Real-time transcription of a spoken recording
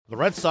The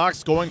Red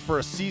Sox going for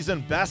a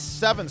season-best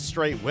 7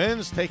 straight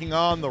wins, taking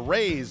on the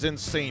Rays in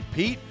St.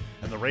 Pete.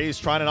 And the Rays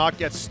trying to not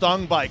get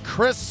stung by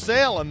Chris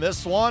Sale in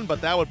this one,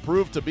 but that would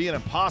prove to be an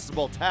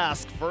impossible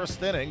task.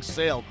 First inning,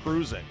 Sale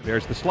cruising.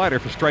 There's the slider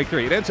for strike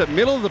 3. It ends up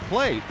middle of the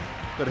plate,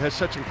 but it has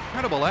such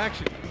incredible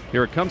action.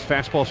 Here it comes,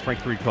 fastball, strike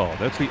 3 call.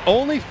 That's the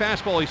only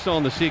fastball he saw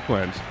in the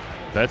sequence.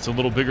 That's a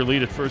little bigger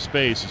lead at first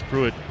base as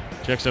Pruitt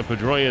checks up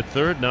Pedroia at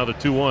third. Now the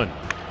 2-1.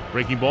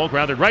 Breaking ball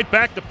grounded right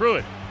back to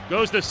Pruitt.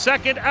 Goes to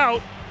second,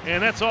 out,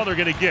 and that's all they're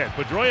going to get.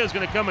 Pedroia is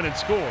going to come in and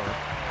score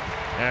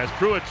as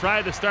Pruitt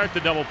tried to start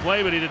the double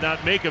play, but he did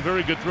not make a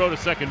very good throw to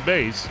second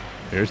base.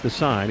 There's the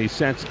sign. He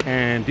sets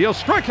and deals.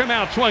 Strike him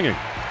out swinging.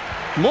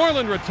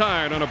 Moreland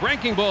retired on a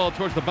breaking ball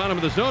towards the bottom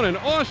of the zone, and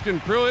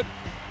Austin Pruitt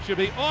should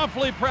be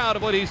awfully proud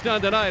of what he's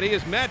done tonight. He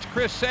has matched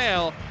Chris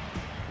Sale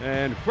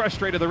and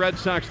frustrated the Red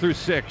Sox through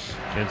 6.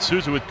 And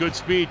Souza with good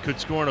speed could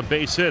score on a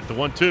base hit. The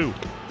 1-2.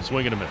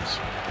 Swing and a miss.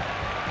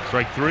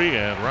 Strike 3,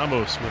 and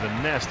Ramos with a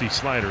nasty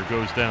slider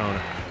goes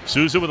down.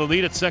 Souza with a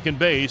lead at second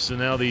base, and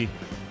now the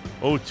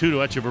 0-2 to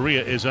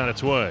Echeverria is on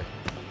its way.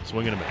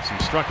 Swing and a miss. He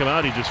struck him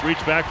out. He just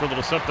reached back for a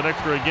little something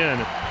extra again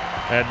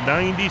at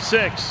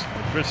 96.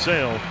 And Chris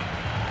Sale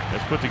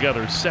has put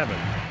together 7.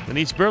 And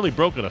he's barely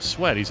broken a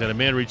sweat. He's had a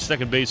man reach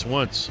second base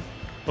once.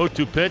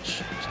 0-2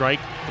 pitch, strike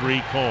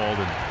 3 called.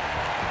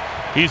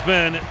 And he's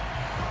been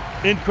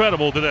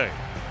incredible today.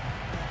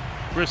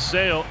 Chris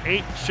Sale,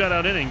 8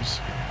 shutout innings.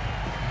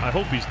 I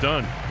hope he's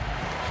done.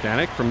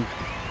 Stanek from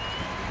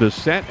the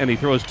set, and he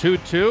throws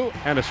 2-2,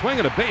 and a swing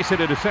and a base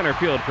hit into center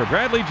field for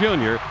Bradley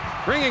Jr.,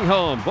 bringing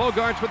home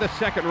Bogaerts with a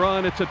second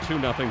run. It's a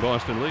 2-0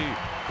 Boston lead.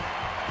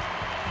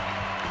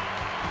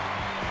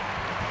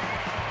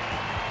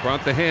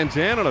 Brought the hands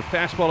in on a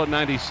fastball at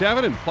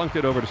 97 and plunked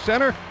it over to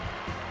center,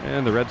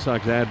 and the Red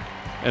Sox add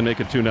and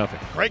make it 2-0.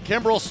 Craig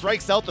Kimbrell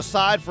strikes out the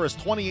side for his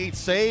 28th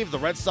save. The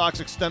Red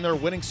Sox extend their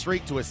winning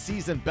streak to a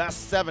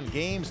season-best 7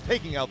 games,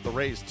 taking out the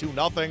Rays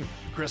 2-0.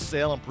 Chris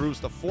Sale improves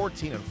to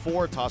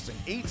 14-4, tossing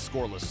 8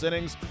 scoreless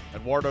innings.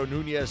 Eduardo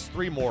Nunez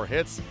 3 more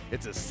hits.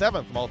 It's his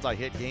 7th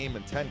multi-hit game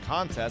in 10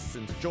 contests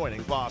since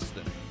joining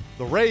Boston.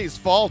 The Rays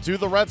fall to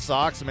the Red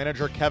Sox.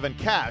 Manager Kevin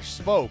Cash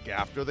spoke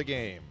after the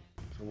game.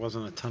 There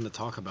wasn't a ton to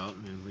talk about.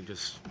 I mean, we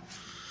just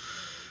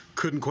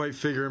couldn't quite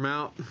figure him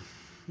out.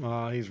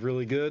 He's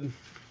really good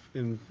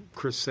in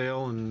Chris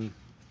Sale and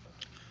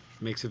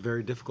makes it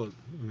very difficult.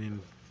 I mean,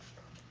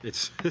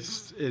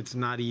 it's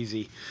not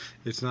easy.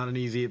 It's not an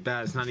easy at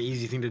bat. It's not an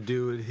easy thing to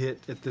do and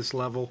hit at this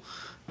level,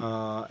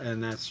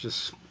 and that's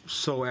just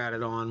so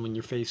added on when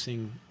you're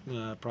facing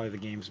probably the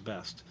game's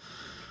best,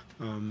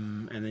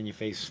 and then you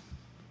face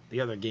the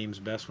other game's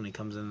best when he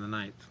comes in the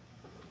ninth.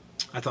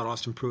 I thought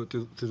Austin Pruitt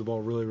threw the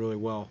ball really, really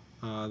well.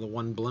 The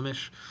one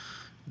blemish,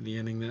 the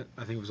inning that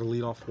I think was a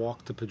leadoff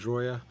walk to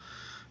Pedroia.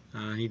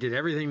 He did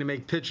everything to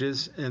make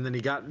pitches, and then he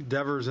got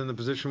Devers in the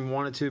position we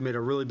wanted to, made a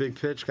really big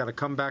pitch, got a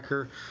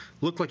comebacker.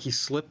 Looked like he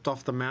slipped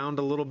off the mound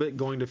a little bit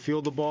going to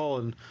field the ball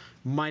and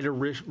might have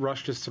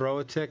rushed his throw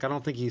a tick. I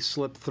don't think he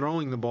slipped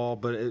throwing the ball,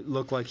 but it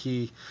looked like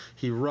he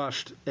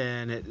rushed,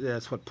 and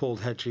that's what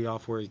pulled Hetchy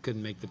off where he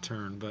couldn't make the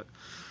turn. But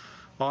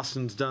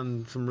Austin's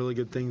done some really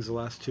good things the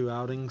last 2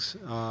 outings,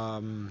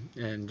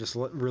 and just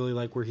really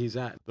like where he's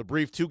at. The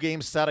brief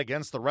 2-game set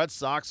against the Red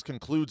Sox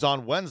concludes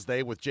on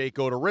Wednesday with Jake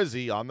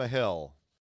Odorizzi on the hill.